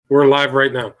We're live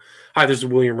right now. Hi, this is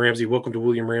William Ramsey. Welcome to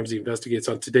William Ramsey Investigates.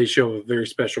 On today's show, a very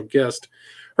special guest.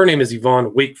 Her name is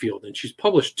Yvonne Wakefield, and she's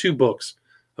published 2 books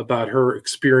about her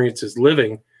experiences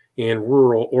living in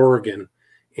rural Oregon.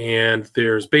 And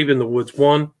there's Babe in the Woods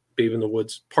 1, Babe in the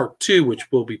Woods Part 2, which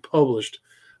will be published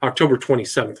October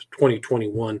 27th,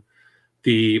 2021.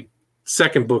 The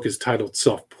second book is titled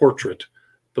Self-Portrait,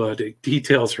 but it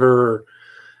details her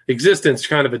existence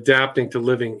kind of adapting to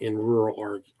living in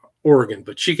rural Oregon,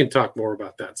 but she can talk more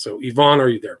about that. So Yvonne, are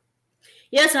you there?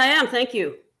 Yes, I am. Thank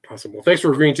you. Awesome. Well, thanks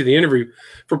for agreeing to the interview.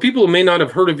 For people who may not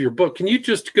have heard of your book, can you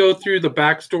just go through the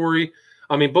backstory?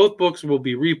 I mean, both books will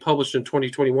be republished in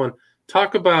 2021.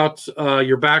 Talk about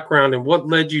your background and what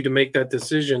led you to make that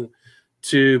decision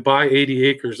to buy 80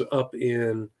 acres up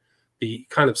in the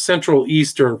kind of central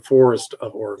eastern forest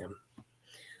of Oregon.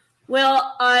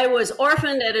 Well, I was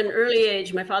orphaned at an early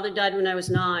age. My father died when I was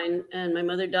 9, and my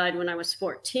mother died when I was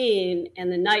 14.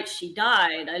 And the night she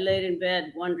died, I laid in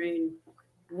bed wondering,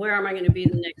 where am I going to be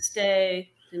the next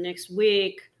day, the next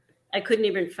week? I couldn't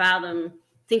even fathom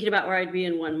thinking about where I'd be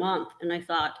in 1 month. And I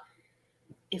thought,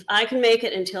 if I can make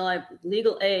it until I'm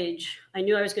legal age, I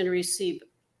knew I was going to receive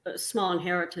a small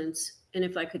inheritance. And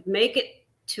if I could make it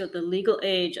to the legal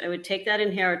age, I would take that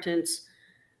inheritance.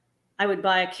 I would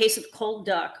buy a case of cold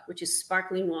duck, which is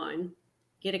sparkling wine,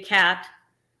 get a cat,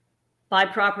 buy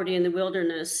property in the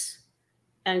wilderness,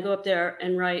 and go up there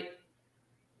and write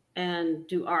and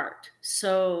do art.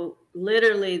 So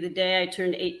literally the day I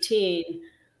turned 18,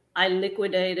 I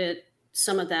liquidated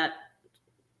some of that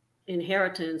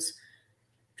inheritance,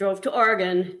 drove to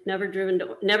Oregon, never been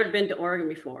to Oregon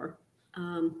before.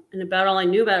 And about all I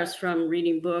knew about it was from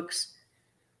reading books,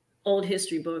 old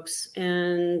history books,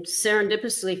 and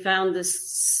serendipitously found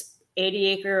this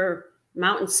 80-acre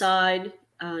mountainside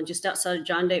just outside of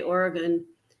John Day, Oregon.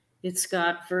 It's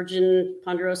got virgin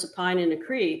ponderosa pine in a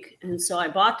creek. And so I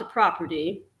bought the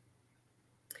property,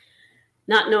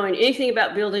 not knowing anything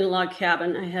about building a log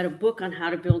cabin. I had a book on how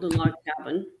to build a log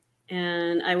cabin.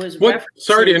 And I was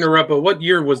sorry to interrupt, but what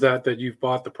year was that you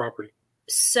bought the property?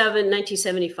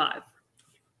 1975,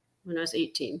 when I was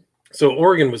 18. So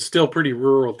Oregon was still pretty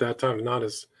rural at that time, not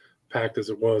as packed as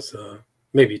it was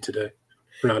maybe today.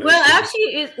 Well,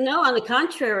 actually, no, on the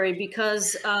contrary,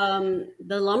 because the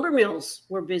lumber mills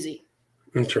were busy.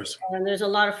 Interesting. And there's a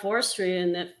lot of forestry,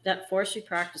 and that forestry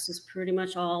practice is pretty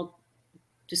much all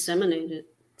disseminated.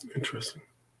 Interesting.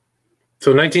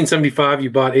 So 1975, you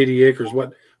bought 80 acres.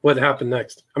 What happened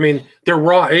next? I mean, they're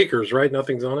raw acres, right?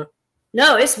 Nothing's on it?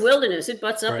 No, it's wilderness. It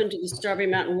butts up Right. into the Strawberry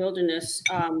Mountain wilderness.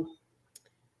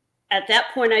 At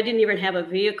that point, I didn't even have a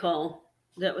vehicle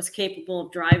that was capable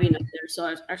of driving up there. So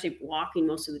I was actually walking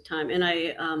most of the time. And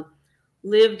I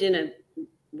lived in a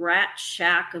rat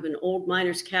shack of an old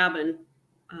miner's cabin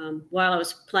while I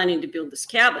was planning to build this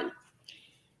cabin.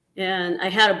 And I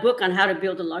had a book on how to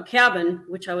build a log cabin,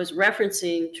 which I was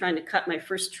referencing, trying to cut my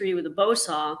first tree with a bow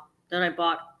saw that I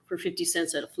bought for 50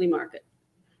 cents at a flea market.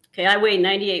 Okay, I weighed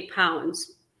 98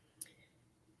 pounds.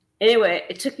 Anyway,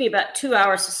 it took me about 2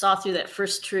 hours to saw through that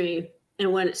first tree.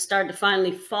 And when it started to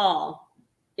finally fall,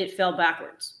 it fell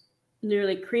backwards,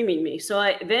 nearly creaming me. So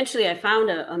eventually I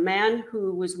found a man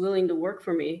who was willing to work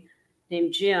for me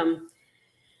named Jim.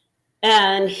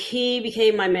 And he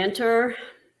became my mentor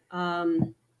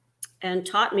and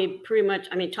taught me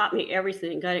taught me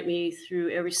everything, guided me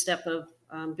through every step of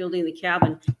building the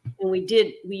cabin. And we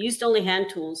used only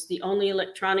hand tools. The only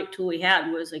electronic tool we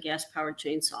had was a gas-powered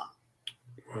chainsaw.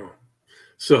 Wow.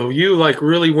 So you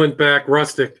really went back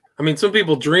rustic. I mean, some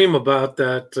people dream about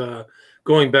that,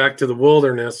 going back to the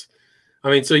wilderness. I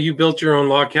mean, so you built your own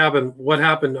log cabin. What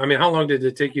happened? I mean, how long did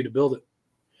it take you to build it?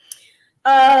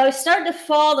 It started to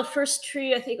fall. The first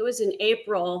tree, I think it was in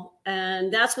April.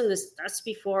 And that's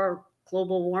before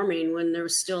global warming, when there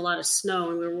was still a lot of snow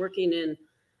and we were working in,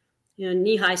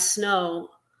 knee-high snow.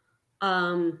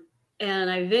 And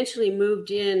I eventually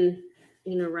moved in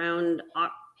around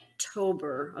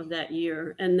October of that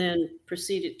year, and then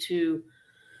proceeded to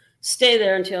stay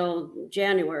there until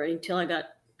January, until I got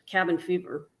cabin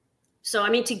fever. So, I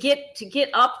mean, to get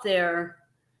up there,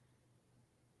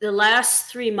 the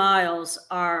last 3 miles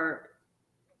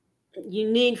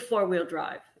you need 4-wheel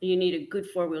drive. You need a good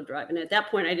 4-wheel drive. And at that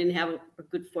point, I didn't have a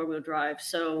good 4-wheel drive.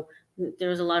 So there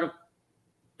was a lot of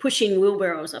pushing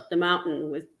wheelbarrows up the mountain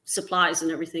with supplies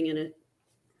and everything in it.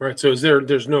 Right. So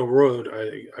there's no road,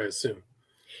 I assume.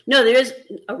 No, there is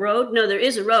a road. No, there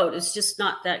is a road. It's just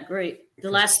not that great. The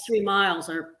last 3 miles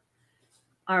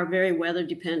are very weather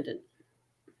dependent.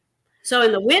 So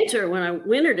in the winter, when I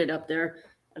wintered it up there,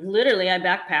 literally I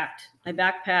backpacked.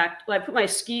 Well, I put my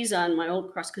skis on, my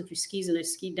old cross-country skis, and I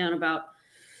skied down about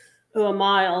a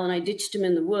mile, and I ditched him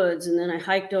in the woods, and then I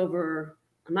hiked over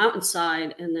a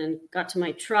mountainside and then got to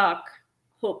my truck,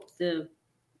 hoped the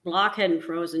block hadn't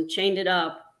frozen, chained it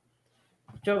up,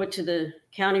 drove it to the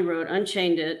county road,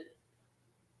 unchained it,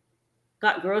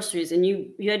 got groceries, and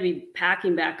you had to be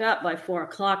packing back up by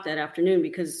 4:00 that afternoon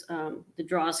because the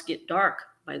draws get dark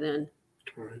by then.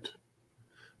 Right.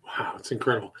 Wow, it's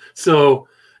incredible. So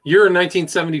you're in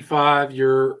 1975.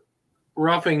 You're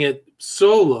roughing it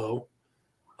solo.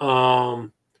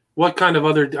 What kind of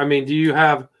other? I mean, you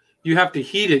have to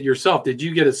heat it yourself? Did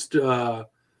you get a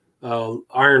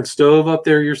iron stove up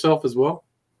there yourself as well?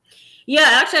 Yeah,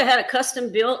 actually, I had a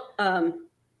custom built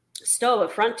stove, a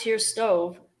Frontier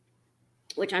stove,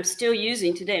 which I'm still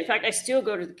using today. In fact, I still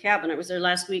go to the cabin. I was there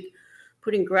last week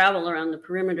putting gravel around the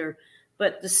perimeter.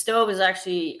 But the stove is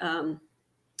actually,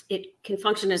 it can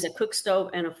function as a cook stove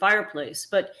and a fireplace.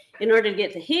 But in order to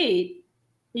get the heat,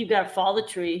 you've got to fall the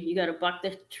tree. You got to buck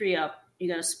the tree up. You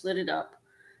got to split it up.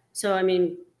 So, I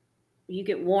mean, you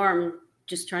get warm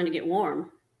just trying to get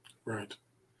warm. Right.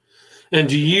 And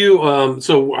do you,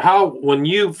 when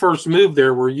you first moved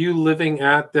there, were you living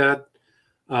at that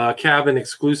cabin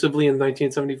exclusively in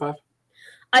 1975?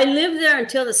 I lived there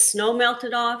until the snow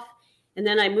melted off. And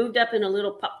then I moved up in a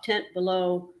little pup tent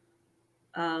below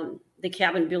the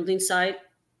cabin building site.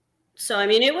 So, I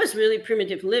mean, it was really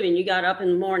primitive living. You got up in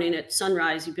the morning at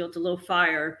sunrise, you built a little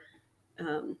fire,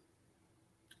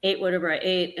 ate whatever I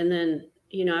ate. And then,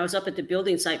 I was up at the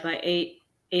building site by 8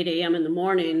 a.m. in the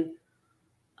morning,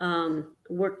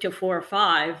 worked till 4 or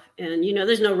 5. And,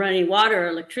 there's no running water or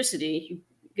electricity. You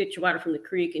get your water from the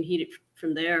creek and heat it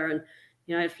from there. And,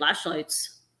 I had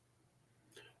flashlights.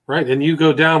 Right. And you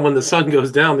go down when the sun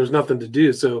goes down, there's nothing to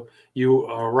do. So you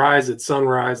rise at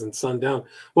sunrise and sundown.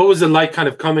 What was it like kind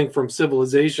of coming from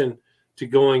civilization to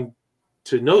going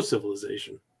to no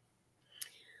civilization?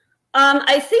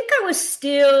 I think I was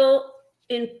still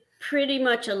in pretty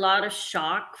much a lot of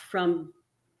shock from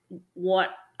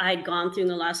what I'd gone through in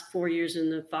the last 4 years in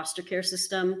the foster care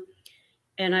system.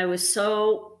 And I was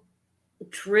so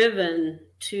driven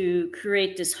to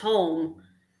create this home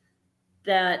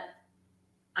that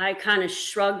I kind of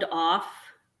shrugged off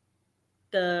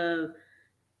the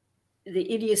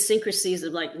idiosyncrasies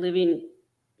of like living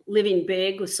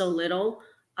big with so little.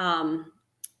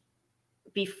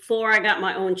 Before I got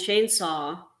my own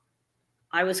chainsaw,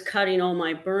 I was cutting all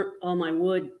my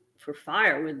wood for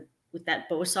fire with that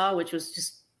bow saw, which was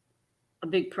just a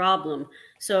big problem.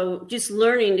 So just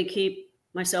learning to keep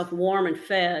myself warm and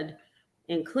fed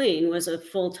and clean was a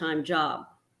full-time job.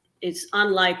 It's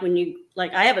unlike when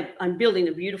I'm building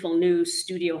a beautiful new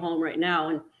studio home right now.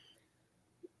 And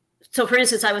so, for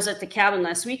instance, I was at the cabin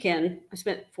last weekend. I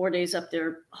spent 4 days up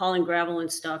there hauling gravel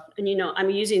and stuff. And,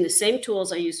 I'm using the same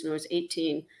tools I used when I was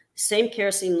 18, same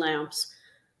kerosene lamps,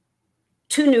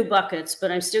 2 new buckets,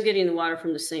 but I'm still getting the water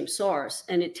from the same source.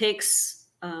 And it takes,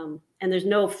 and there's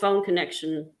no phone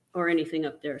connection or anything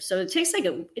up there. So it takes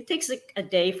a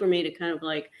day for me to kind of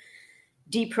like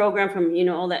deprogram from,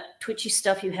 all that twitchy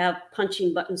stuff you have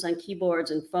punching buttons on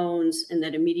keyboards and phones and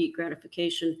that immediate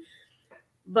gratification.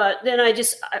 But then I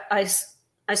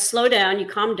slow down, you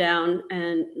calm down,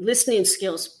 and listening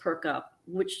skills perk up,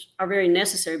 which are very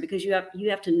necessary because you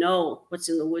have to know what's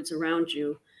in the woods around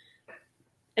you.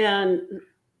 And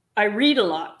I read a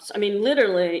lot. I mean,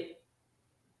 literally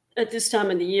at this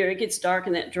time of the year, it gets dark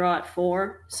in that draw at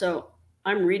 4. So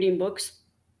I'm reading books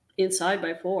inside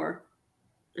by 4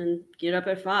 and get up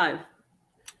at 5.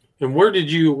 And where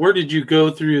did you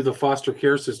go through the foster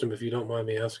care system, if you don't mind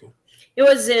me asking? It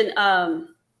was in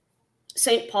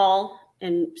St. Paul,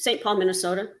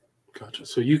 Minnesota. Gotcha.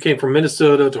 So you came from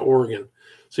Minnesota to Oregon.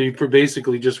 So you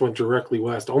basically just went directly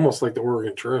west, almost like the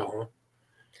Oregon Trail, huh?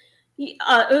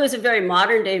 It was a very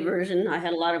modern day version. I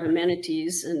had a lot of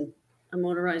amenities and a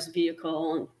motorized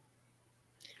vehicle.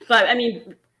 But I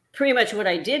mean, pretty much what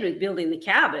I did with building the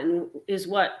cabin is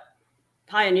what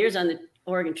pioneers on the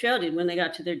Oregon Trail did when they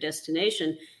got to their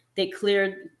destination. They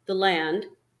cleared the land,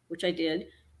 which I did,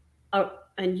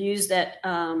 and used that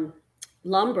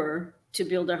lumber to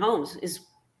build their homes is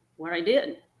what I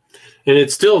did. And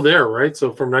it's still there, right?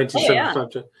 So from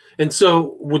 1975 to, and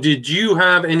so did you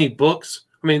have any books?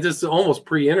 I mean, this is almost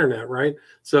pre-internet, right?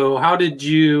 So how did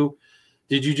you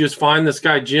just find this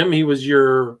guy, Jim? He was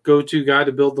your go-to guy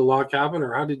to build the log cabin,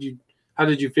 or how did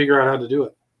you figure out how to do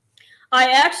it? I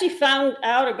actually found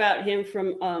out about him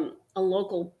from a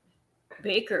local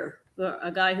baker,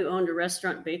 a guy who owned a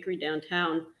restaurant bakery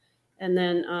downtown, and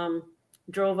then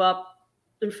drove up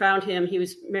and found him. He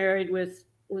was married with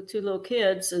 2 little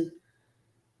kids,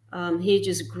 and he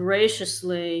just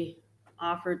graciously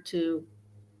offered to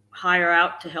hire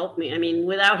out to help me. I mean,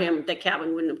 without him, the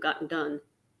cabin wouldn't have gotten done.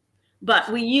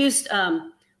 But we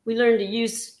learned to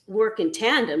work in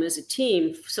tandem as a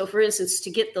team. So for instance,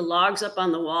 to get the logs up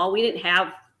on the wall, we didn't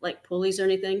have like pulleys or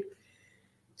anything.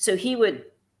 So he would,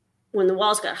 when the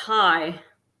walls got high,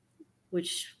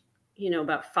 which,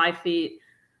 about 5 feet,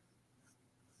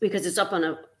 because it's up on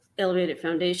a elevated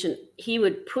foundation, he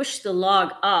would push the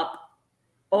log up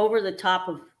over the top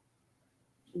of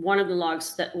one of the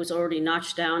logs that was already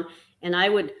notched down. And I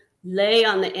would lay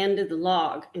on the end of the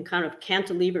log and kind of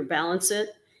cantilever balance it.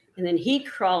 And then he'd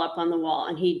crawl up on the wall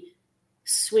and he'd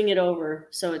swing it over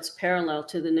so it's parallel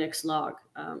to the next log.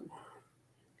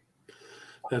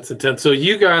 That's intense. So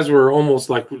you guys were almost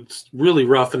like really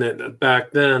roughing it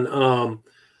back then.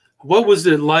 What was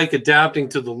it like adapting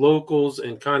to the locals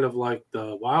and kind of like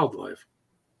the wildlife?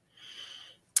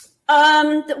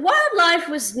 The wildlife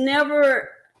was never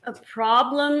a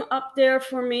problem up there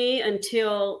for me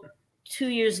until 2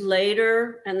 years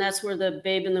later, and that's where the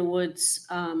Babe in the Woods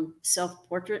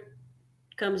self-portrait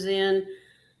comes in.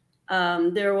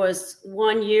 There was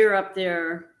 1 year up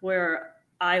there where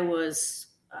I was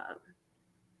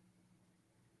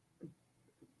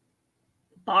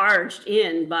barged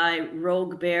in by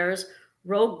rogue bears.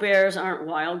 Rogue bears aren't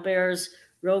wild bears.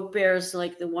 Rogue bears,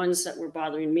 like the ones that were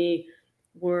bothering me,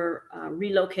 were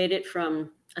relocated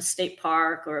from a state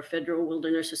park or a federal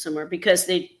wilderness or somewhere because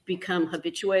they become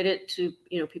habituated to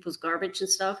people's garbage and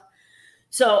stuff.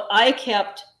 So I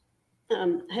had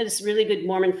this really good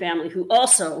Mormon family who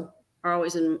also are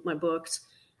always in my books,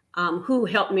 who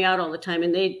helped me out all the time,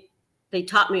 and they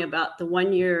taught me about the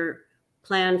 1 year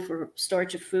plan for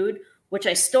storage of food, which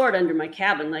I stored under my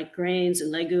cabin, like grains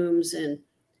and legumes and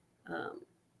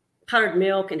powdered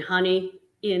milk and honey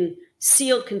in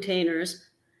sealed containers.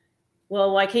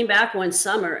 Well, I came back one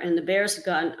summer and the bears had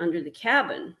gotten under the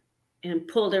cabin and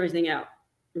pulled everything out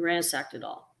and ransacked it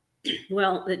all.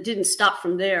 Well, it didn't stop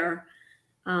from there.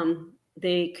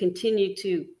 They continued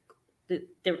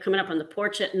they were coming up on the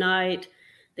porch at night.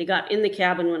 They got in the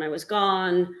cabin when I was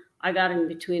gone. I got in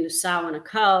between a sow and a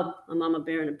cub, a mama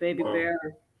bear and a baby bear.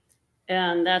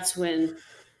 And that's when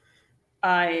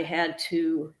I had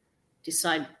to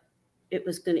decide it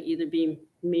was going to either be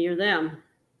me or them.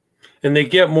 And they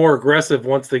get more aggressive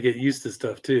once they get used to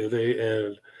stuff too.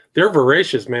 They're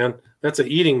voracious, man. That's an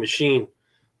eating machine.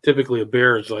 Typically, a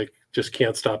bear is like just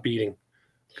can't stop eating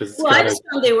I just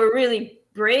found they were really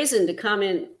brazen to come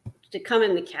in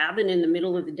the cabin in the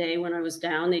middle of the day when I was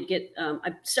down. They'd get.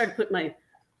 I started putting my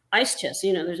ice chest.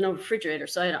 There's no refrigerator,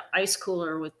 so I had an ice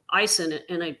cooler with ice in it,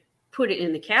 and I put it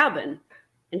in the cabin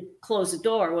and closed the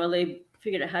door. Well, they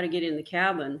figured out how to get in the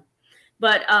cabin,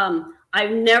 but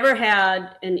I've never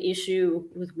had an issue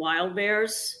with wild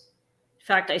bears. In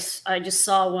fact, I just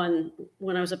saw one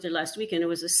when I was up there last weekend. It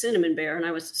was a cinnamon bear, and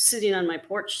I was sitting on my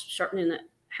porch sharpening that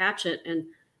hatchet, and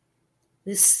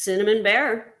this cinnamon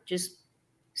bear just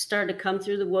started to come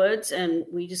through the woods, and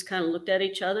we just kind of looked at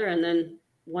each other, and then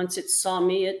once it saw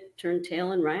me, it turned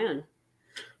tail and ran.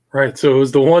 Right. So it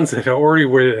was the ones that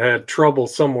already had trouble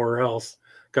somewhere else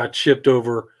got shipped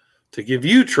over to give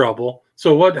you trouble.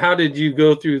 So how did you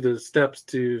go through the steps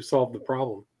to solve the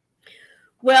problem?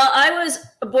 Well, I was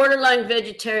a borderline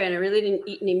vegetarian. I really didn't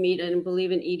eat any meat. I didn't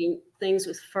believe in eating things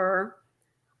with fur.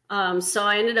 So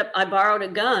I borrowed a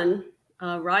gun,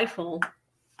 a rifle.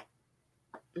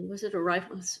 Was it a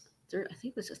rifle? I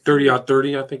think it was a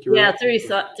 30-30, I think you were. Yeah,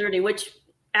 30, which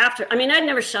I'd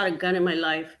never shot a gun in my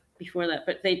life before that,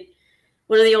 but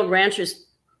one of the old ranchers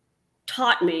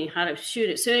taught me how to shoot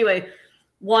it. So anyway,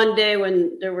 one day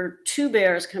when there were two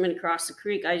bears coming across the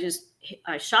creek, I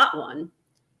shot one,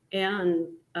 and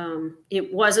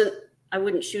I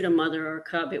wouldn't shoot a mother or a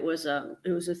cub. It was a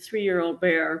 3-year-old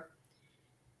bear,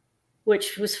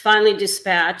 which was finally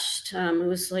dispatched. It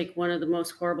was like one of the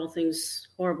most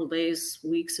horrible days,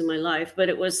 weeks in my life, but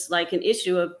it was like an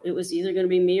issue of, it was either going to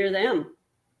be me or them.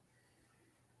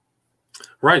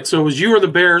 Right. So it was you or the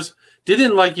bears.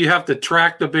 Didn't like you have to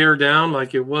track the bear down?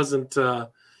 Like it wasn't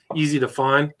easy to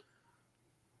find?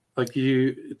 Like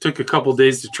it took a couple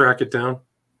days to track it down?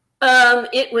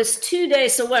 It was 2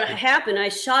 days. So what happened, I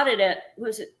shot it at,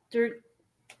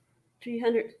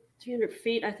 300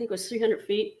 feet? I think it was 300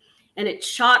 feet. And it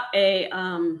shot a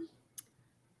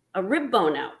rib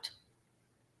bone out.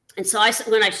 And so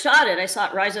when I shot it, I saw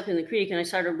it rise up in the creek, and I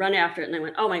started to run after it. And I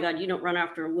went, oh my God, you don't run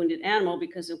after a wounded animal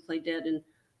because they'll play dead and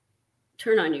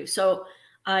turn on you. So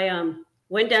I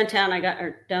went downtown,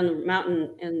 down the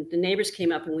mountain, and the neighbors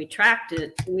came up and we tracked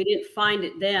it. And we didn't find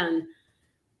it then,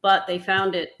 but they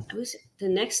found it. It was the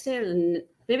next day or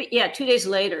maybe, 2 days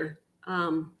later.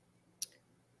 Guys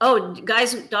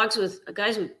with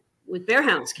with bear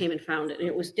hounds came and found it, and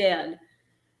it was dead.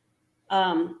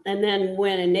 And then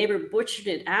when a neighbor butchered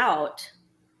it out,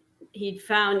 he'd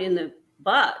found in the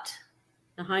butt,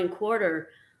 the hind quarter,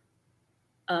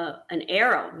 an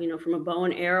arrow, from a bow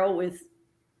and arrow with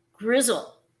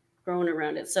grizzle growing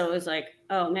around it. So it was like,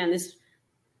 oh man,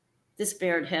 this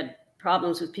bear had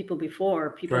problems with people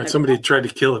before. Right, somebody tried to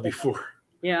kill it before.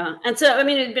 Yeah, and so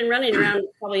it had been running around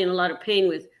probably in a lot of pain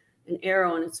with an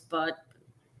arrow in its butt.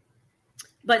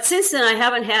 But since then, I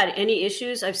haven't had any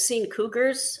issues. I've seen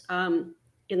cougars in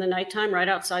the nighttime right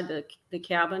outside the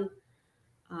cabin,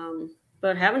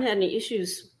 but haven't had any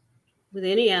issues with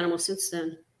any animal since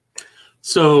then.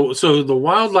 So the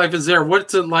wildlife is there.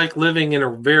 What's it like living in a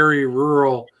very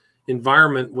rural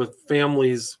environment with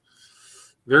families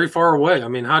very far away? I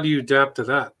mean, how do you adapt to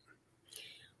that?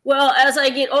 Well, as I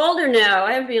get older now,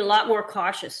 I have to be a lot more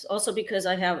cautious. Also because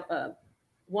I have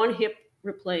one hip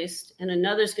replaced and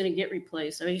another's going to get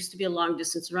replaced. I used to be a long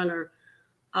distance runner.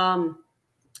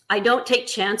 I don't take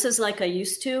chances like I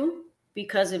used to,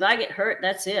 because if I get hurt,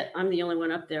 that's it. I'm the only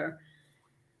one up there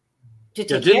to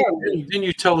take care of me. Didn't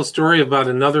you tell a story about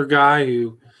another guy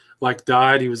who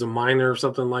died? He was a miner or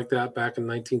something like that back in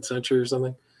the 19th century or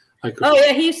something? Oh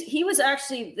yeah, he was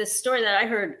actually, the story that I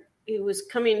heard, he was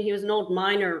an old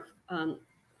miner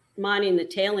mining the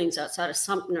tailings outside of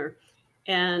Sumter.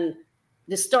 And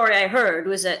the story I heard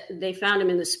was that they found him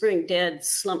in the spring dead,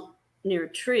 slumped near a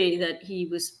tree, that he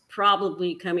was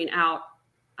probably coming out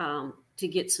to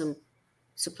get some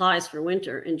supplies for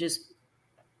winter, and just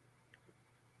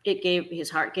his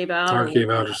heart gave out. Heart gave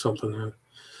out or something.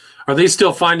 Are they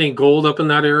still finding gold up in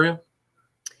that area?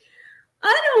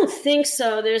 I don't think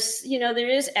so. There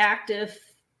is active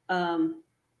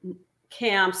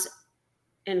camps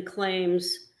and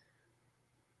claims.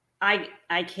 I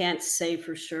can't say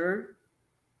for sure.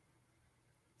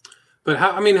 But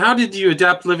how did you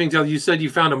adapt living till you said you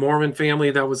found a Mormon family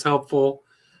that was helpful?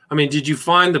 I mean, did you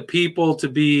find the people to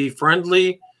be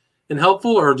friendly and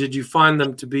helpful, or did you find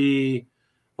them to be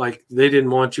like they didn't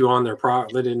want you on their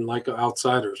property? They didn't like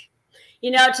outsiders?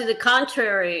 To the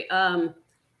contrary,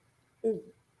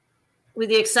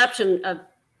 with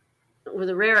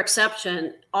a rare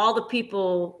exception, all the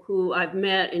people who I've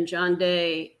met in John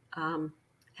Day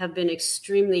have been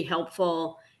extremely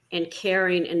helpful and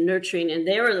caring and nurturing. And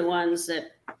they were the ones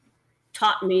that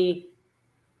taught me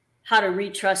how to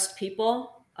retrust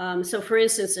people. So for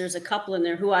instance, there's a couple in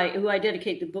there who I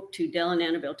dedicate the book to, Dell and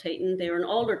Annabelle Tayton. They were an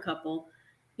older couple.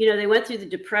 They went through the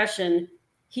Depression.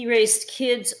 He raised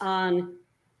kids on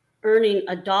earning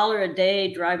 $1 a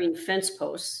day driving fence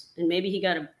posts. And maybe he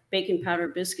got a baking powder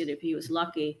biscuit if he was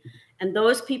lucky. And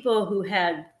those people who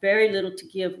had very little to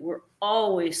give were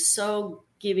always so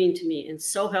giving to me and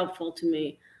so helpful to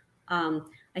me.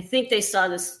 I think they saw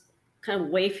this kind of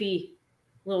wafy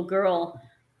little girl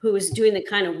who was doing the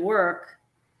kind of work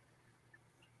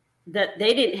that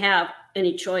they didn't have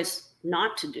any choice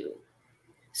not to do.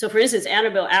 So for instance,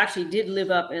 Annabelle actually did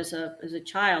live up as a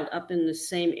child up in the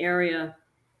same area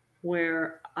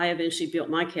where I eventually built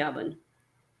my cabin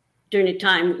during a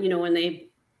time, when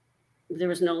there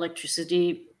was no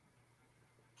electricity.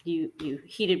 You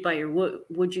heated by your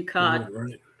wood you caught.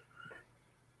 Right.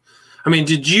 I mean,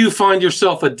 did you find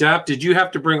yourself adapt? Did you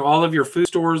have to bring all of your food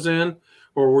stores in,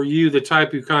 or were you the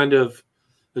type who kind of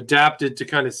adapted to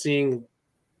kind of seeing,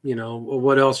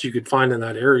 what else you could find in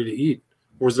that area to eat?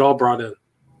 Or was it all brought in?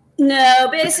 No,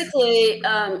 basically,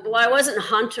 I wasn't a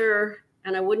hunter,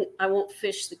 and I won't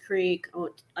fish the creek.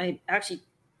 I actually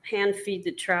hand feed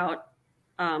the trout.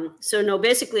 So no,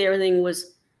 basically everything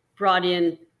was brought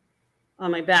in on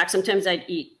my back. Sometimes I'd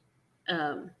eat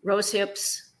rose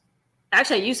hips.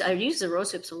 Actually, I use the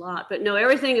rose hips a lot, but no,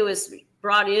 everything was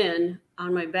brought in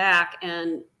on my back,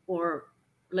 or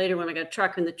later when I got a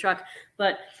truck in the truck.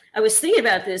 But I was thinking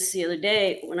about this the other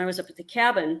day when I was up at the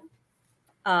cabin.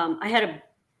 I had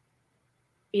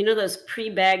those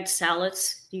pre-bagged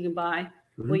salads you can buy.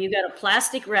 Mm-hmm. Well, you've got a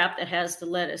plastic wrap that has the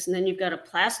lettuce, and then you've got a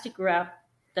plastic wrap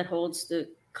that holds the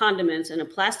condiments, and a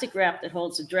plastic wrap that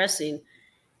holds the dressing.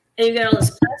 And you got all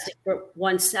this plastic for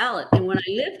one salad. And when I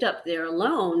lived up there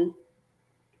alone,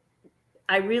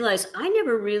 I realized I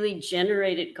never really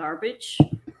generated garbage,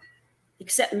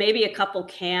 except maybe a couple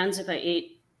cans if I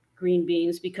ate green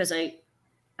beans, because I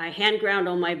hand ground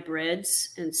all my breads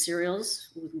and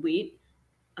cereals with wheat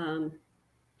and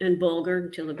bulgur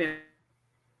until the very.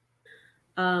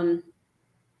 And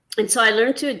so I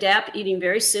learned to adapt, eating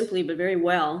very simply but very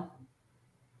well.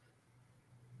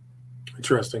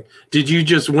 Interesting. Did you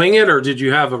just wing it, or did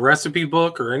you have a recipe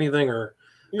book or anything? Or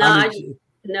no, I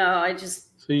just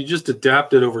So you just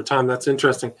adapted over time. That's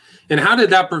interesting. And how did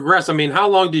that progress? I mean, how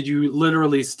long did you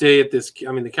literally stay at this?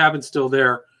 I mean, the cabin's still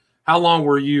there. How long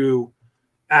were you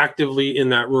actively in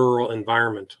that rural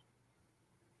environment?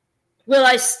 Well,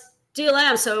 I still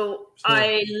am. So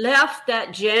I left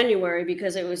that January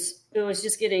because it was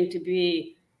just getting to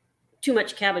be too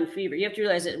much cabin fever. You have to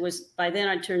realize it was, by then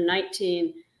I turned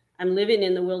 19. I'm living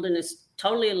in the wilderness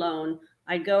totally alone.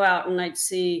 I'd go out and I'd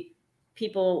see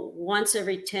people once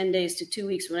every 10 days to 2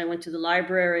 weeks when I went to the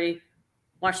library,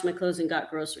 washed my clothes, and got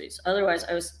groceries. Otherwise,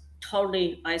 I was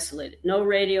totally isolated. No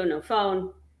radio, no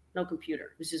phone, no computer.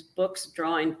 It was just books,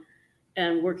 drawing,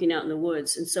 and working out in the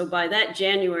woods. And so by that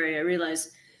January, I realized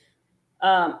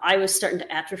I was starting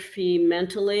to atrophy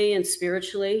mentally and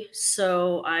spiritually.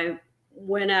 So I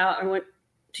went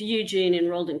to Eugene,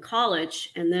 enrolled in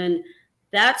college, and then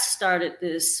that started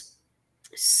this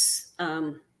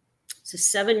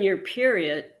it's a 7-year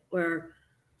period where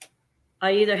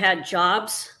I either had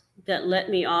jobs that let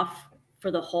me off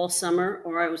for the whole summer,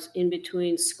 or I was in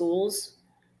between schools.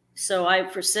 So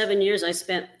for 7 years, I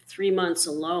spent 3 months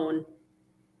alone,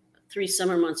 3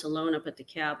 summer months alone up at the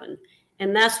cabin.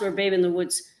 And that's where Babe in the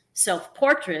Woods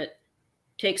self-portrait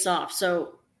takes off.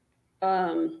 So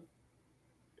by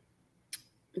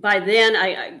then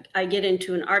I get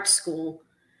into an art school,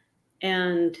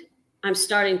 and I'm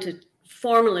starting to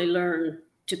formally learn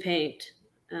to paint.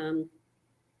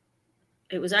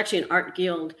 It was actually an art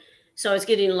guild. So I was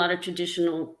getting a lot of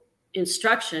traditional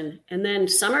instruction. And then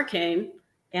summer came,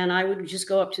 and I would just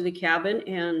go up to the cabin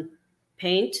and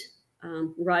paint,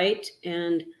 write.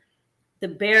 And the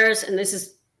bears, and this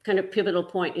is kind of pivotal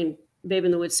point in Babe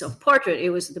in the Woods self-portrait, it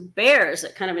was the bears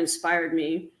that kind of inspired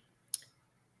me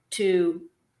to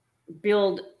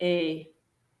build a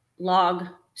log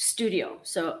studio.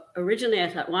 So originally I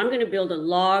thought, well, I'm going to build a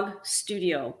log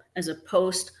studio as a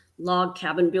post-log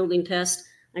cabin building test.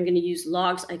 I'm going to use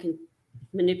logs I can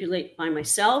manipulate by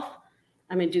myself.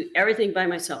 I'm going to do everything by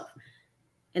myself.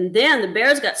 And then the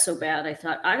bears got so bad, I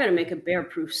thought, I got to make a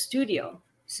bear-proof studio.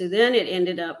 So then it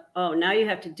ended up, now you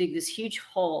have to dig this huge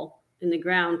hole in the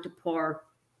ground to pour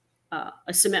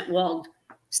a cement-walled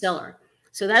cellar.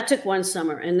 So that took one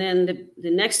summer. And then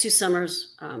the next 2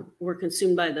 summers were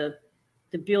consumed by the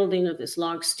building of this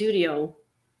log studio,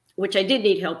 which I did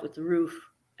need help with the roof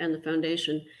and the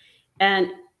foundation.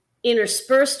 And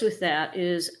interspersed with that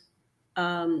is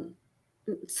some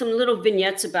little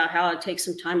vignettes about how I take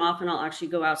some time off and I'll actually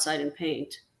go outside and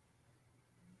paint.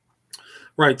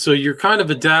 Right. So you're kind of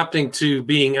adapting to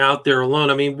being out there alone.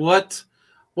 I mean, what's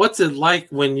it like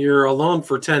when you're alone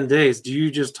for 10 days? Do you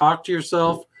just talk to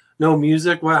yourself? No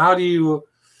music? Well, how do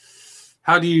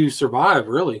you survive,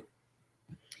 really?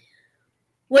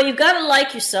 Well, you've got to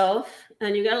like yourself,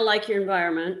 and you got to like your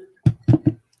environment,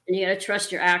 and you got to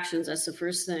trust your actions. That's the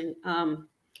first thing.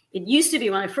 It used to be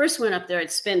when I first went up there,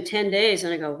 I'd spend 10 days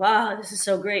and I go, wow, this is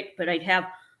so great. But I'd have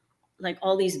like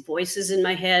all these voices in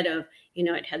my head of,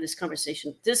 I'd had this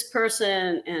conversation with this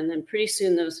person. And then pretty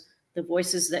soon the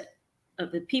voices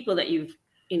of the people that you've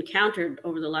encountered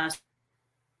over the last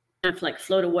kind of like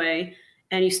float away,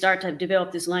 and you start to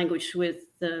develop this language with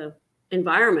the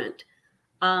environment.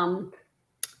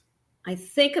 I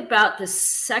think about the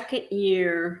second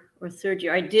year or third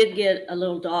year, I did get a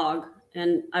little dog,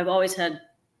 and I've always had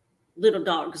little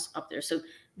dogs up there, so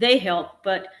they help.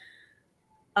 But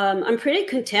I'm pretty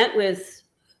content with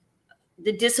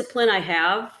the discipline I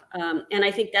have. And I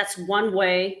think that's one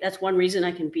reason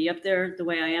I can be up there the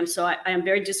way I am. So I am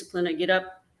very disciplined. I get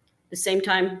up the same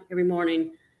time every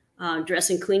morning, dress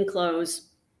in clean clothes,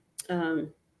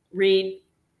 read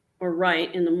or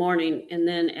write in the morning. And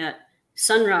then at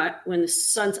sunrise, when the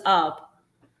sun's up,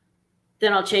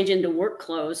 then I'll change into work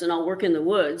clothes and I'll work in the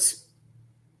woods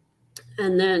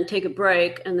and then take a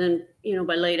break. And then,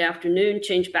 by late afternoon,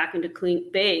 change back into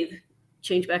clean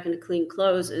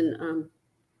clothes and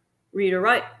read or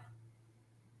write.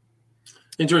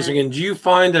 Interesting. And do you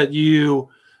find that you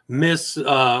miss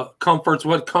comforts?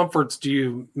 What comforts do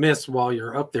you miss while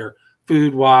you're up there,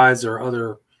 food-wise or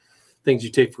other things you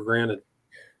take for granted?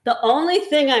 The only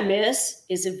thing I miss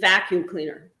is a vacuum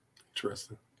cleaner.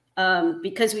 Interesting.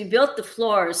 Because we built the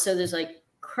floors, so there's like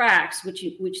cracks, which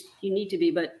you need to be.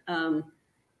 But I'm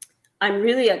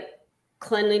really a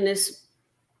cleanliness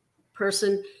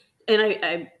person, and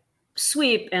I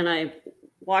sweep and I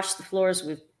wash the floors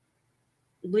with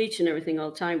bleach and everything all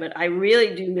the time. But I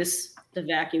really do miss the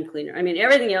vacuum cleaner. I mean,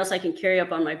 everything else I can carry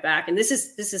up on my back, and this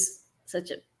is such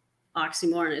an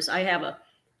oxymoron. Is I have a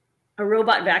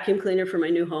robot vacuum cleaner for my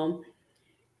new home.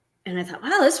 And I thought,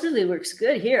 wow, this really works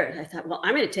good here. And I thought, well,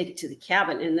 I'm going to take it to the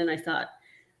cabin. And then I thought,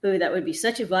 oh, that would be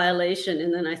such a violation.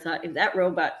 And then I thought, if that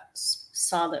robot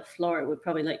saw that floor, I would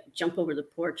probably like jump over the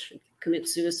porch and commit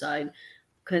suicide,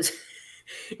 because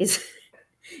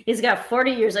it's got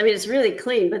 40 years. I mean, it's really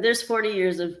clean, but there's 40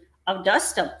 years of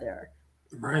dust up there.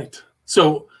 Right.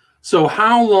 So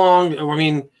how long, I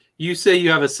mean, you say you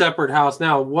have a separate house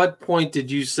now. At what point did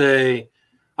you say,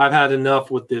 I've had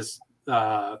enough with this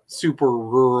super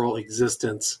rural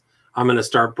existence? I'm going to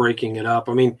start breaking it up.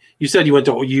 I mean, you said you went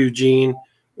to Eugene,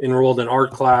 enrolled in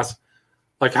art class.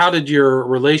 Like, how did your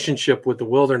relationship with the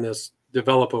wilderness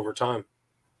develop over time?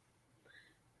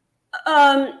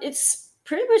 It's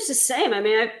pretty much the same. I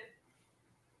mean,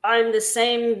 I'm the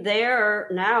same there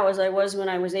now as I was when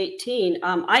I was 18.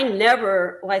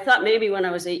 I thought maybe when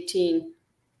I was 18,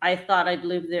 I thought I'd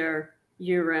live there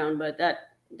year round, but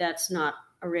that's not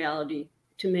a reality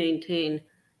to maintain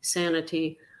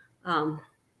sanity.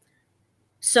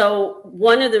 So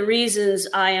one of the reasons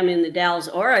I am in the Dalles,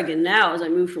 Oregon now is I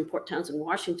moved from Port Townsend,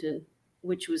 Washington,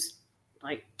 which was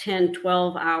like 10,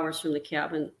 12 hours from the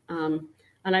cabin.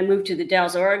 And I moved to the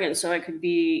Dalles, Oregon, so I could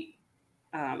be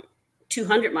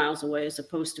 200 miles away as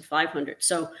opposed to 500.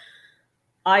 So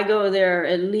I go there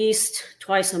at least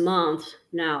twice a month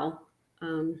now,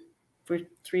 for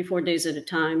 3-4 days at a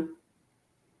time.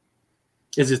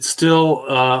 Is it still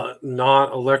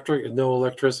not electric? No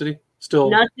electricity? Still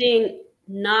nothing.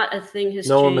 Not a thing has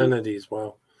no changed. Amenities.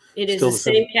 Wow. It is the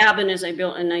same cabin as I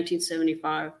built in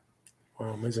 1975.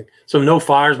 Wow, amazing. So no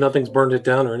fires, nothing's burned it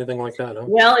down or anything like that, huh?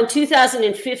 Well, in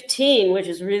 2015, which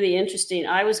is really interesting,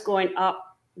 I was going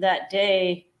up that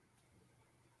day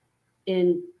I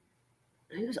think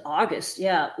it was August,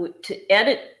 to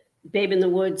edit Babe in the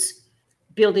Woods,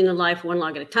 Building a Life One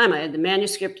Log at a Time. I had the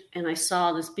manuscript, and I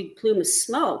saw this big plume of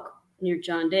smoke near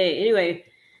John Day. Anyway,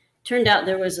 turned out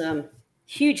there was a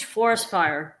huge forest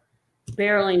fire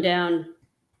barreling down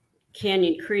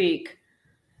Canyon Creek.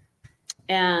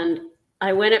 And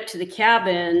I went up to the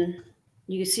cabin.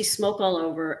 You could see smoke all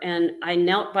over. And I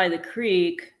knelt by the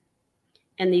creek,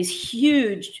 and these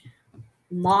huge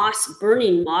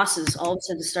burning mosses all of a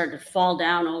sudden started to fall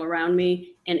down all around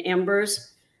me, and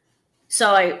embers.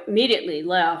 So I immediately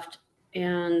left,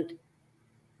 and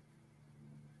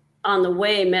on the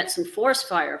way met some forest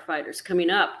firefighters coming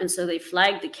up. And so they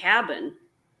flagged the cabin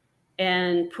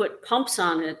and put pumps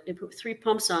on it. They put 3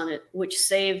 pumps on it, which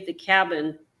saved the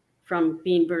cabin from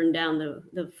being burned down.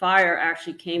 The fire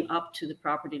actually came up to the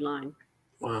property line.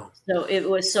 Wow. So it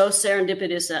was so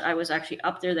serendipitous that I was actually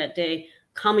up there that day,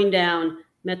 coming down,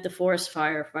 met the forest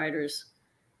firefighters.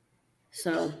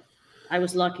 So I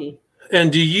was lucky.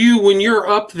 And when you're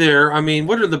up there, I mean,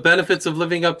 what are the benefits of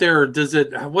living up there? Or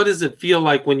what does it feel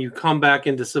like when you come back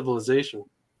into civilization?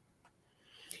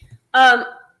 When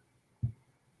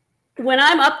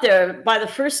I'm up there, by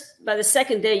the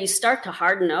second day, you start to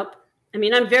harden up. I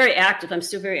mean, I'm very active. I'm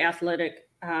still very athletic.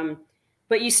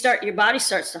 But your body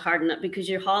starts to harden up because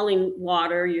you're hauling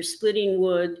water, you're splitting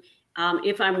wood.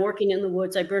 If I'm working in the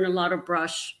woods, I burn a lot of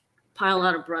brush, pile a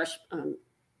lot of brush,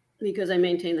 because I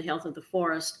maintain the health of the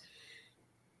forest.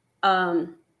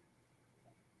 And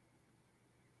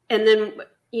then,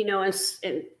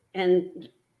 and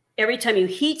every time you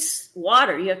heat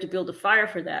water, you have to build a fire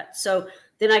for that. So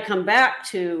then I come back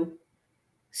to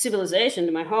civilization,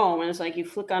 to my home, and it's like you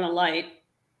flick on a light,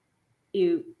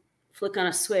 you flick on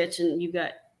a switch, and you've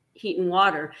got heat and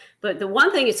water. But the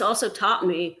one thing it's also taught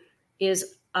me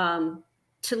is I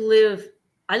live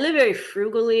very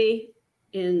frugally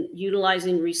in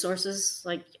utilizing resources.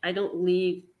 Like, I don't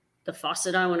leave the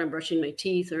faucet on when I'm brushing my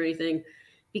teeth or anything,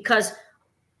 because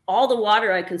all the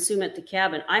water I consume at the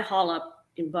cabin, I haul up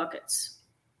in buckets.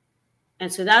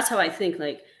 And so that's how I think,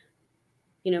 like,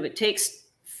 if it takes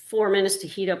 4 minutes to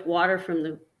heat up water from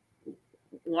the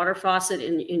water faucet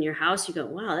in your house, you go,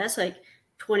 wow, that's like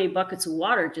 20 buckets of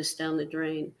water just down the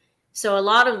drain. So a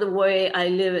lot of the way I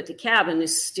live at the cabin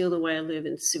is still the way I live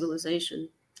in civilization.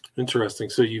 Interesting.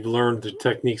 So you've learned the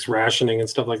techniques, rationing and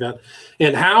stuff like that.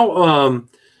 And how,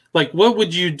 what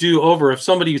would you do if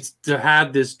somebody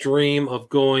had this dream of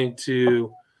going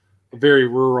to a very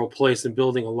rural place and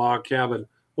building a log cabin?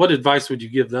 What advice would you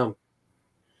give them?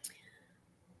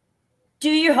 Do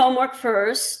your homework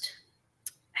first.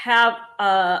 Have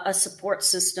a support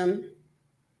system.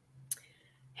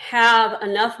 Have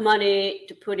enough money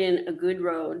to put in a good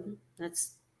road.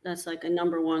 That's like a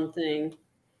number one thing.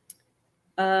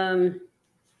 And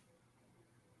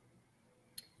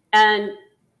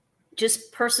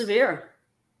just persevere.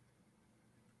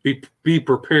 Be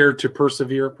prepared to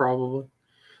persevere, probably.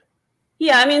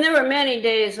 Yeah, I mean, there were many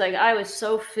days, like, I was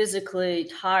so physically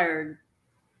tired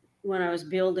when I was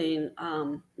building,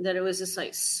 that it was just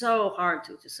like so hard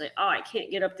to say, oh, I can't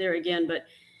get up there again. But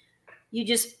you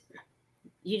just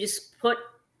you just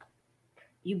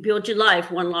you build your life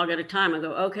one log at a time. I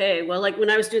go, okay, well, like when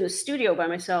I was doing the studio by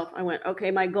myself, I went, okay,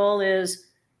 my goal is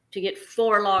to get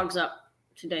 4 logs up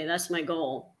today. That's my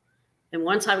goal. And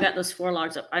once I've got those 4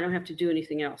 logs up, I don't have to do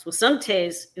anything else. Well, some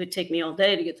days it would take me all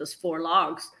day to get those 4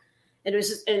 logs. And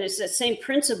it's the same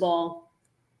principle.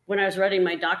 When I was writing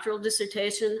my doctoral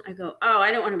dissertation, I go, oh,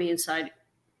 I don't want to be inside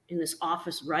in this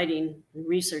office writing and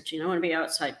researching. I want to be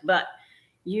outside. But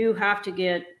you have to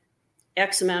get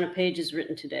X amount of pages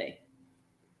written today.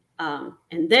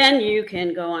 And then you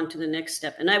can go on to the next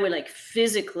step. And I would like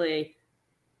physically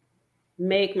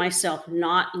make myself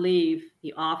not leave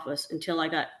the office until I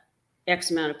got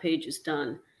X amount of pages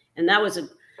done. And that was a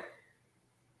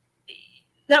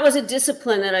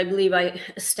discipline that I believe I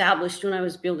established when I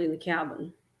was building the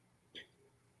cabin.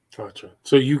 Gotcha.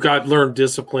 So you learned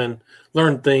discipline,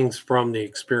 learned things from the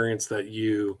experience that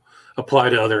you apply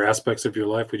to other aspects of your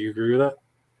life. Would you agree with that?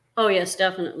 Oh, yes,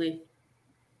 definitely.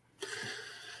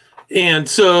 And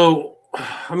so,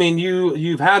 I mean,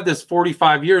 you've had this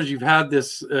 45 years, you've had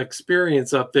this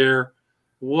experience up there.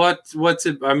 What's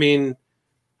it, I mean,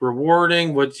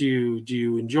 rewarding? Do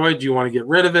you enjoy? Do you want to get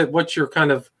rid of it? What's your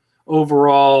kind of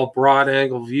overall broad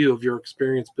angle view of your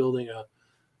experience building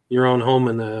your own home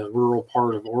in the rural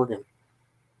part of Oregon?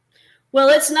 Well,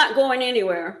 it's not going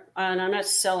anywhere, and I'm not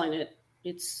selling it.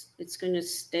 It's going to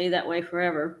stay that way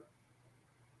forever.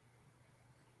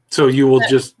 So you will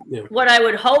What I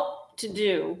would hope to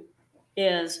do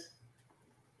is,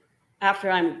 after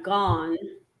I'm gone,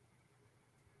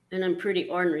 and I'm pretty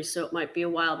ornery, so it might be a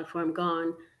while before I'm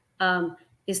gone,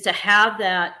 is to have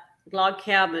that log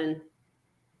cabin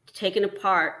taken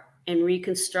apart and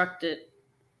reconstruct it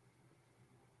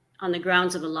on the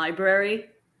grounds of a library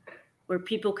where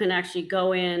people can actually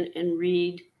go in and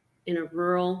read in a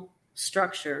rural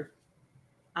structure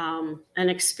and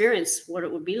experience what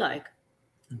it would be like.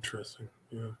 Interesting.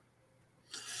 Yeah.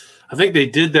 I think they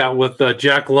did that with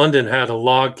Jack London had a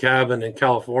log cabin in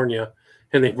California,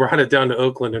 and they brought it down to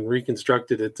Oakland and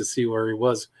reconstructed it to see where he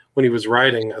was when he was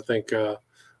writing. I think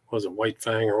was it White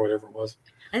Fang or whatever it was.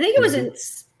 I think it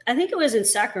was in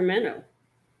Sacramento.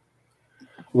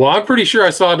 Well, I'm pretty sure I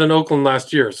saw it in Oakland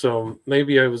last year, so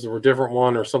maybe it was a different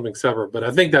one or something separate. But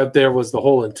I think that there was the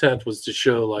whole intent was to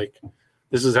show like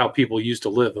this is how people used to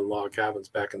live in log cabins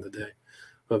back in the day,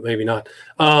 but maybe not.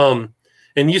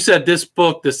 And you said this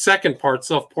book, the second part,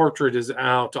 Self-Portrait, is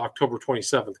out October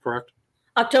 27th, correct?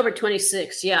 October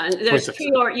 26th, yeah. And there's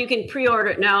you can pre-order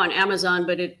it now on Amazon,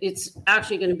 but it's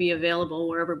actually going to be available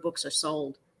wherever books are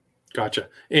sold. Gotcha.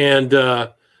 And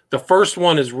the first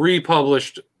one is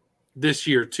republished this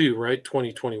year too, right?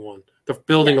 2021. The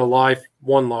Building a Life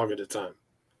One Log at a Time.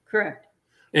 Correct.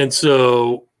 And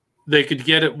so they could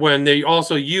get it when they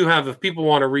also, if people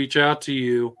want to reach out to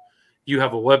you, you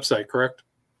have a website, correct?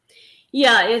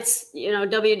 Yeah, it's,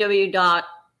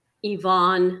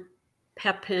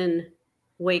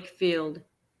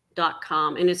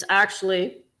 www.YvonneWakefield.com. And it's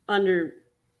actually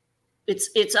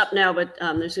it's up now, but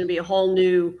there's going to be a whole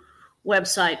new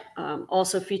website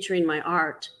also featuring my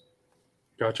art.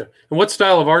 Gotcha. And what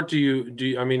style of art do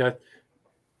you, I mean, I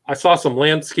saw some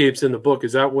landscapes in the book.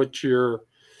 Is that what your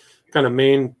kind of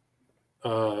main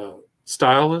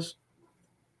style is?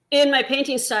 In my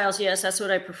painting styles, yes, that's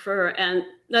what I prefer. And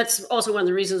that's also one of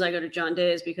the reasons I go to John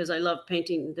Day is because I love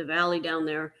painting the valley down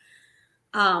there.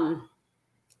 And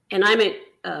I'm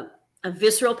a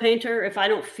visceral painter. If I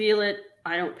don't feel it,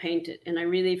 I don't paint it. And I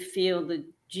really feel the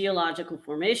geological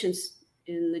formations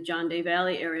in the John Day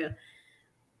Valley area.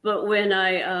 But when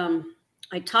I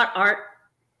taught art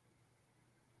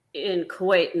in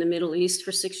Kuwait in the Middle East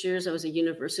for 6 years, I was a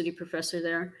university professor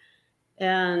there.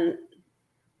 And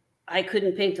I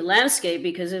couldn't paint the landscape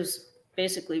because it was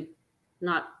basically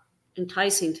not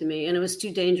enticing to me. And it was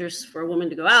too dangerous for a woman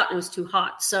to go out and it was too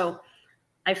hot. So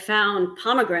I found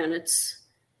pomegranates,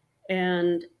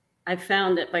 and I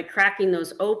found that by cracking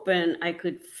those open, I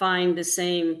could find the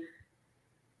same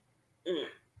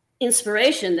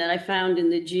inspiration that I found in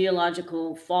the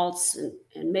geological faults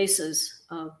and mesas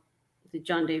of the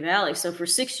John Day Valley. So for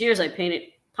 6 years, I painted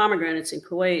pomegranates in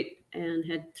Kuwait and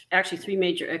had actually 3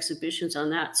 major exhibitions on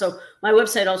that. So my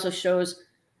website also shows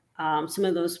some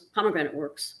of those pomegranate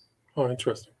works. Oh,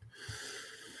 interesting.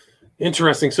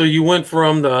 Interesting. So you went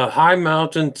from the high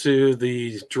mountain to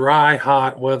the dry,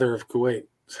 hot weather of Kuwait.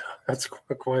 That's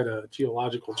quite a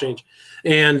geological change.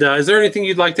 And is there anything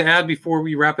you'd like to add before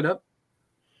we wrap it up?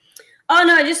 Oh,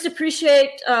 no, I just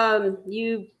appreciate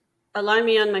you allowing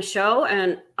me on my show,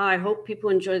 and I hope people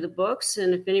enjoy the books.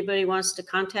 And if anybody wants to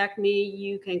contact me,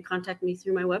 you can contact me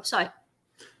through my website.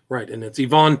 Right, and it's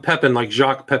Yvonne Pepin, like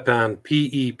Jacques Pepin,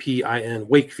 Pepin,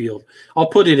 Wakefield. I'll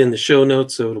put it in the show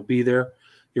notes, so it'll be there.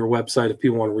 Your website, if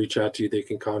people want to reach out to you, they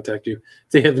can contact you.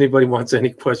 If anybody wants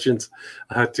any questions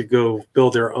to go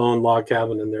build their own log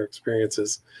cabin and their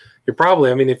experiences, you're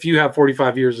probably, I mean, if you have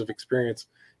 45 years of experience,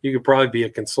 you could probably be a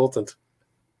consultant.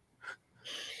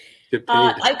 Get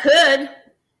paid. I could,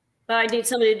 but I need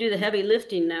somebody to do the heavy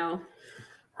lifting now.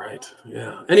 Right.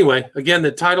 Yeah. Anyway, again,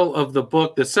 the title of the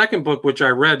book, the second book, which I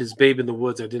read, is Babe in the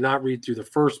Woods. I did not read through the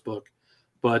first book,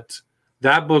 but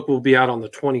that book will be out on the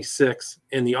 26th.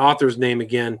 And the author's name,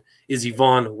 again, is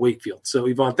Yvonne Wakefield. So,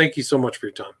 Yvonne, thank you so much for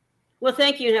your time. Well,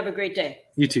 thank you and have a great day.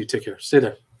 You too. Take care. Stay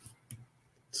there.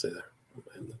 Stay there.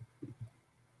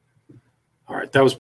 All right. That was